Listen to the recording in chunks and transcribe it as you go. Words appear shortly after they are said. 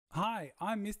Hi,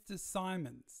 I'm Mr.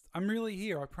 Simons. I'm really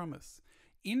here, I promise.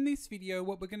 In this video,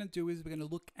 what we're going to do is we're going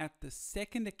to look at the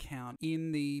second account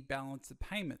in the balance of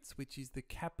payments, which is the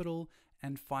capital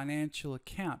and financial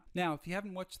account. Now, if you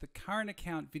haven't watched the current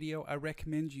account video, I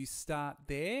recommend you start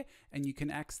there, and you can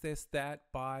access that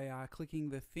by clicking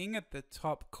the thing at the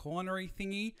top cornery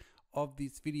thingy of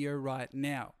this video right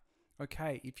now.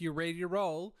 Okay, if you're ready to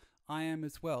roll, I am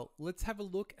as well. Let's have a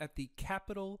look at the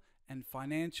capital and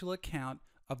financial account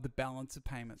of the balance of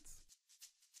payments.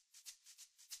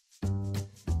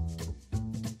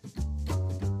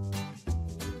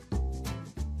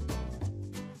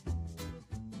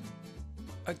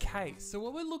 Okay, so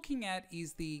what we're looking at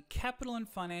is the capital and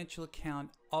financial account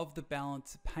of the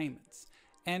balance of payments.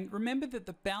 And remember that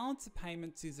the balance of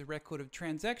payments is a record of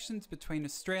transactions between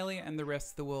Australia and the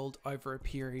rest of the world over a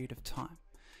period of time.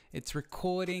 It's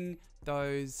recording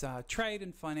those trade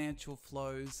and financial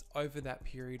flows over that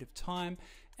period of time.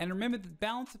 And remember, the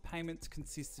balance of payments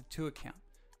consists of two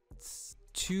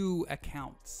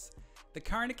accounts. The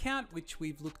current account, which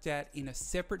we've looked at in a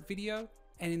separate video.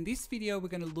 And in this video, we're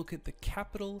going to look at the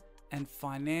capital and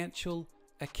financial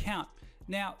account.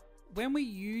 Now, when we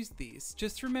use this,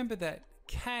 just remember that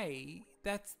K,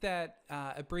 that's that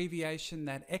abbreviation,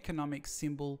 that economic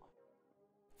symbol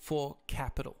for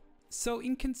capital. So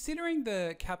in considering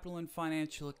the capital and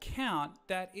financial account,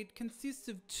 that it consists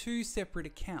of two separate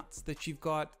accounts, that you've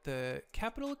got the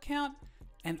capital account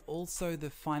and also the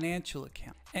financial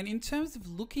account. And in terms of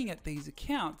looking at these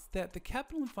accounts, that the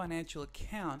capital and financial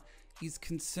account is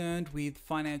concerned with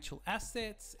financial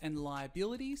assets and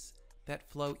liabilities that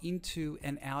flow into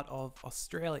and out of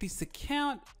Australia. This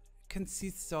account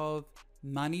consists of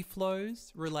money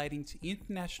flows relating to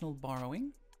international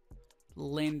borrowing,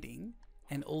 lending,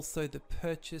 and also the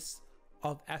purchase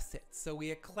of assets. So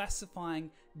we are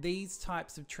classifying these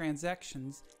types of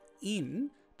transactions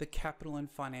in the capital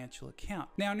and financial account.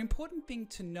 Now, an important thing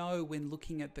to know when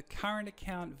looking at the current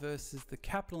account versus the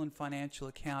capital and financial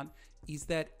account is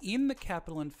that in the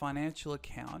capital and financial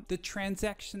account, the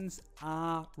transactions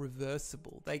are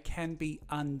reversible. They can be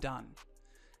undone.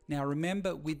 Now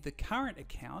remember, with the current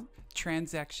account,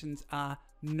 transactions are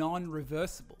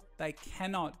non-reversible. They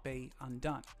cannot be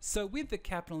undone. So with the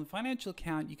capital and financial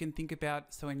account, you can think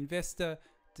about, so an investor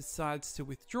decides to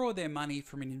withdraw their money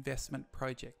from an investment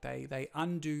project. They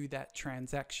undo that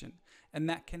transaction, and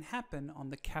that can happen on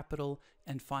the capital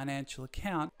and financial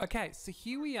account. Okay, so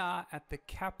here we are at the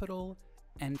capital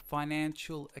and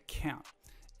financial account.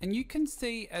 And you can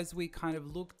see, as we kind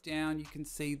of look down, you can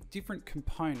see different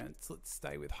components. Let's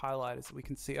stay with highlighters. We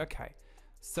can see, okay,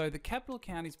 so the capital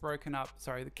account is broken up,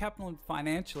 the capital and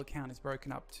financial account is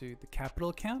broken up to the capital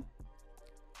account,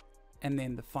 and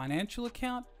then the financial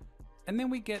account, and then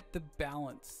we get the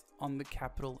balance on the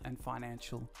capital and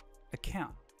financial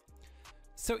account.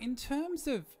 So in terms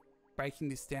of breaking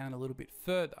this down a little bit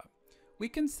further, we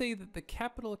can see that the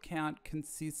capital account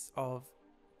consists of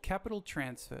capital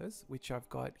transfers, which I've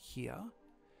got here,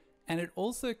 and it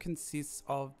also consists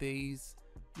of these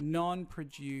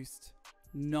non-produced,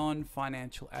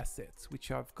 non-financial assets,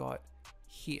 which I've got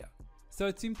here. So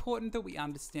it's important that we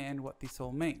understand what this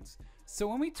all means. So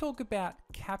when we talk about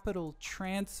capital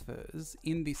transfers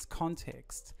in this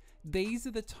context, these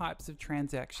are the types of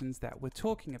transactions that we're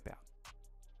talking about.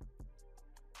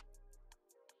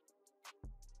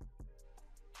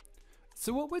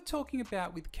 So what we're talking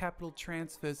about with capital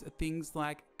transfers are things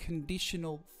like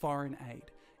conditional foreign aid.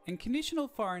 And conditional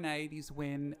foreign aid is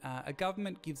when a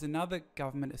government gives another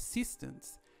government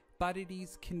assistance, but it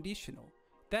is conditional.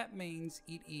 That means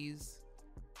it is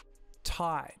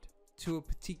tied to a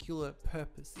particular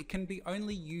purpose. It can be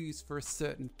only used for a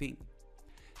certain thing.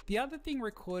 The other thing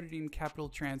recorded in capital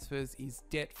transfers is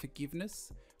debt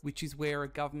forgiveness, which is where a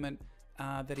government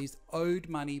that is owed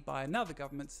money by another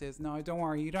government says, no, don't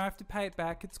worry, you don't have to pay it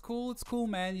back. It's cool,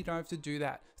 man, you don't have to do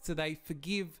that. So they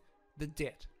forgive the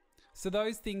debt. So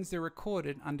those things are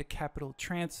recorded under capital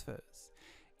transfers.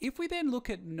 If we then look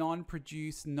at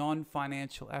non-produced,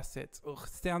 non-financial assets, it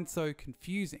sounds so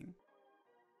confusing.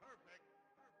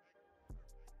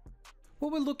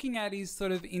 What we're looking at is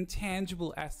sort of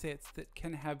intangible assets that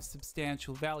can have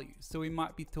substantial value. So we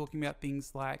might be talking about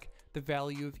things like the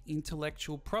value of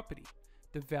intellectual property,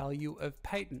 the value of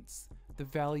patents, the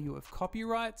value of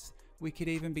copyrights. We could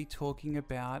even be talking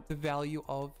about the value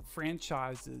of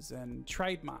franchises and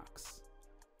trademarks.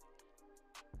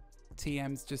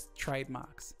 TM's just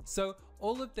trademarks. So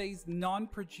all of these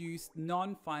non-produced,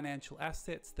 non-financial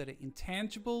assets that are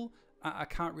intangible, I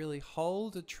can't really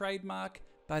hold a trademark,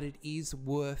 but it is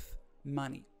worth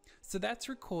money. So that's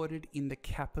recorded in the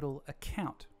capital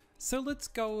account. So let's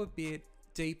go a bit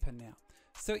deeper now.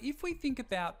 So if we think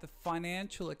about the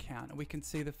financial account, and we can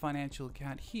see the financial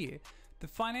account here, the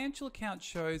financial account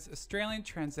shows Australian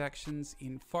transactions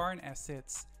in foreign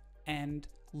assets and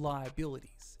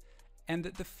liabilities. And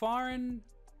that the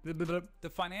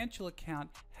financial account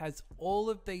has all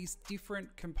of these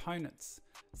different components.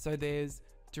 So there's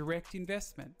direct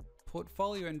investment,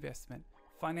 portfolio investment,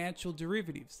 financial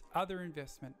derivatives, other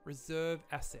investment, reserve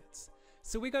assets.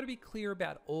 So we got to be clear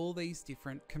about all these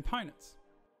different components.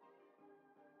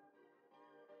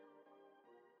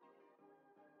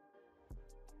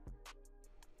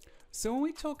 So when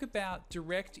we talk about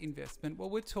direct investment,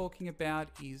 what we're talking about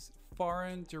is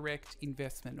foreign direct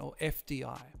investment, or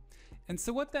FDI. And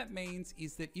so what that means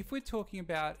is that if we're talking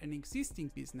about an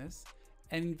existing business,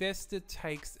 an investor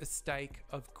takes a stake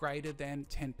of greater than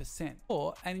 10%,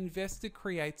 or an investor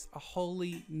creates a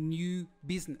wholly new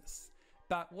business.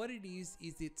 But what it is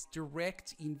it's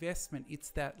direct investment. It's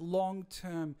that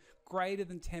long-term, greater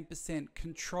than 10%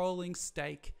 controlling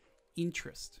stake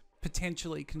interest.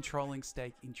 Potentially controlling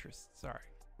stake interest, sorry.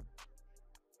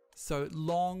 So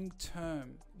long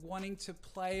term, wanting to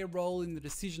play a role in the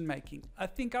decision making. I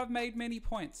think I've made many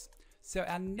points. So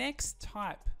our next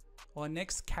type, or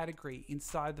next category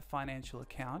inside the financial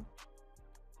account.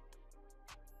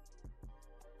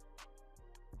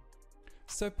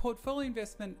 So portfolio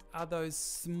investment are those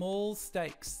small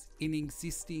stakes in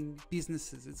existing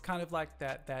businesses. It's kind of like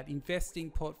that investing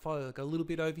portfolio, like a little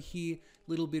bit over here,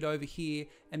 little bit over here,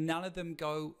 and none of them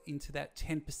go into that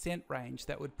 10% range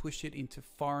that would push it into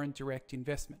foreign direct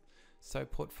investment. So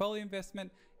portfolio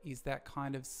investment is that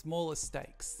kind of smaller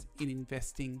stakes in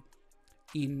investing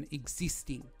in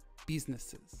existing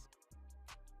businesses.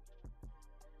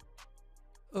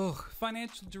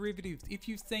 Financial derivatives. If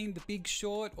you've seen The Big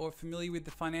Short or familiar with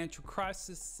the financial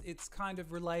crisis, it's kind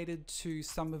of related to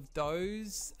some of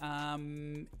those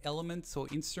elements or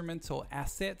instruments or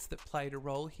assets that played a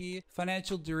role here.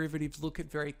 Financial derivatives look at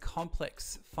very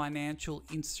complex financial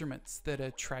instruments that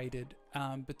are traded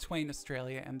between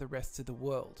Australia and the rest of the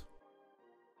world.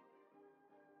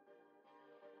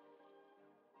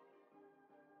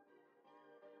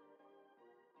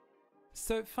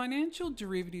 So financial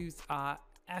derivatives are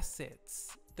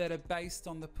assets that are based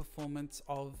on the performance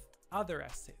of other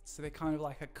assets. So they're kind of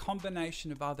like a combination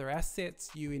of other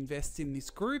assets. You invest in this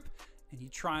group and you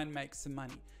try and make some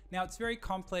money. Now it's very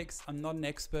complex. I'm not an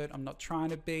expert. I'm not trying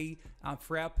to be.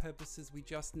 For our purposes, we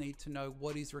just need to know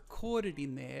what is recorded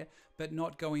in there, but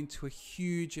not go into a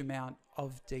huge amount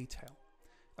of detail.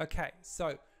 Okay,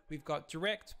 so we've got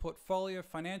direct, portfolio,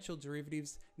 financial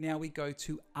derivatives. Now we go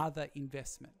to other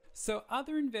investment. So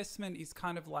other investment is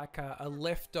kind of like a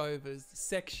leftovers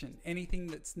section. Anything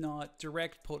that's not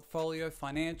direct, portfolio,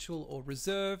 financial, or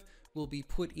reserve will be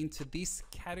put into this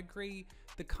category.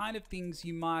 The kind of things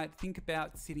you might think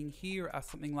about sitting here are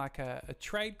something like a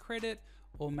trade credit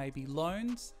or maybe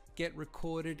loans get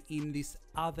recorded in this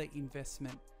other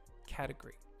investment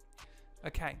category.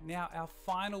 Okay, now our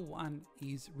final one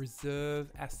is reserve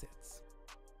assets.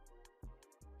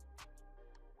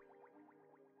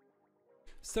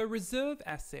 So reserve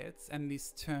assets, and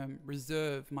this term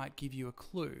reserve might give you a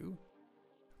clue,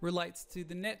 relates to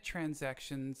the net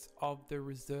transactions of the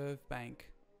Reserve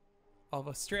Bank of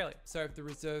Australia. So if the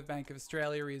Reserve Bank of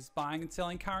Australia is buying and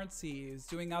selling currency, is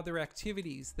doing other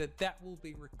activities, that will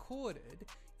be recorded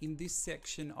in this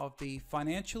section of the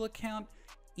financial account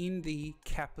in the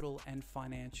capital and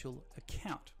financial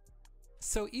account.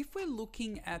 So if we're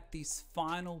looking at this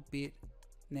final bit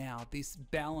now, this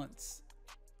balance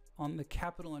on the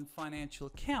capital and financial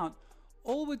account,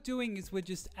 all we're doing is we're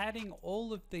just adding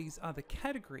all of these other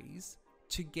categories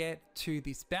to get to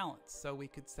this balance. So we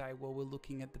could say, well, we're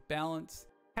looking at the balance.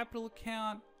 Capital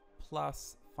account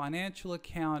plus financial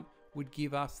account would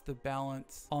give us the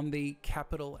balance on the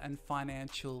capital and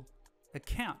financial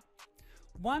account.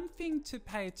 One thing to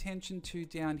pay attention to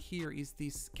down here is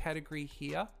this category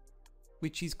here,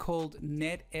 which is called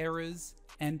net errors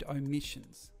and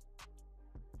omissions.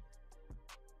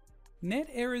 Net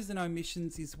errors and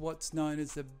omissions is what's known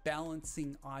as a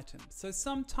balancing item. So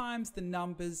sometimes the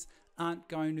numbers aren't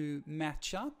going to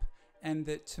match up, and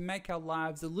that to make our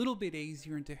lives a little bit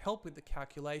easier and to help with the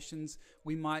calculations,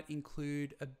 we might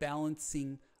include a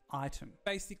balancing item.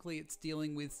 Basically, it's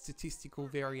dealing with statistical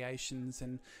variations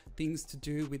and things to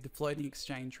do with the floating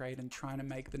exchange rate and trying to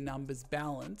make the numbers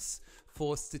balance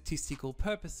for statistical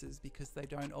purposes, because they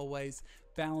don't always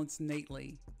balance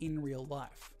neatly in real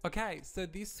life. Okay, so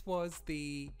this was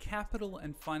the capital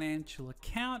and financial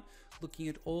account, looking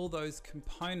at all those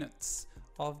components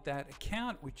of that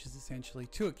account, which is essentially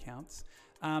two accounts.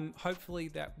 Hopefully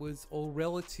that was all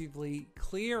relatively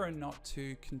clear and not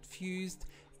too confused.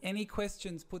 Any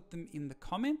questions, put them in the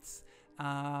comments.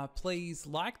 Please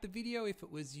like the video if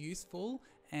it was useful.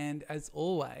 And as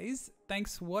always,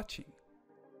 thanks for watching.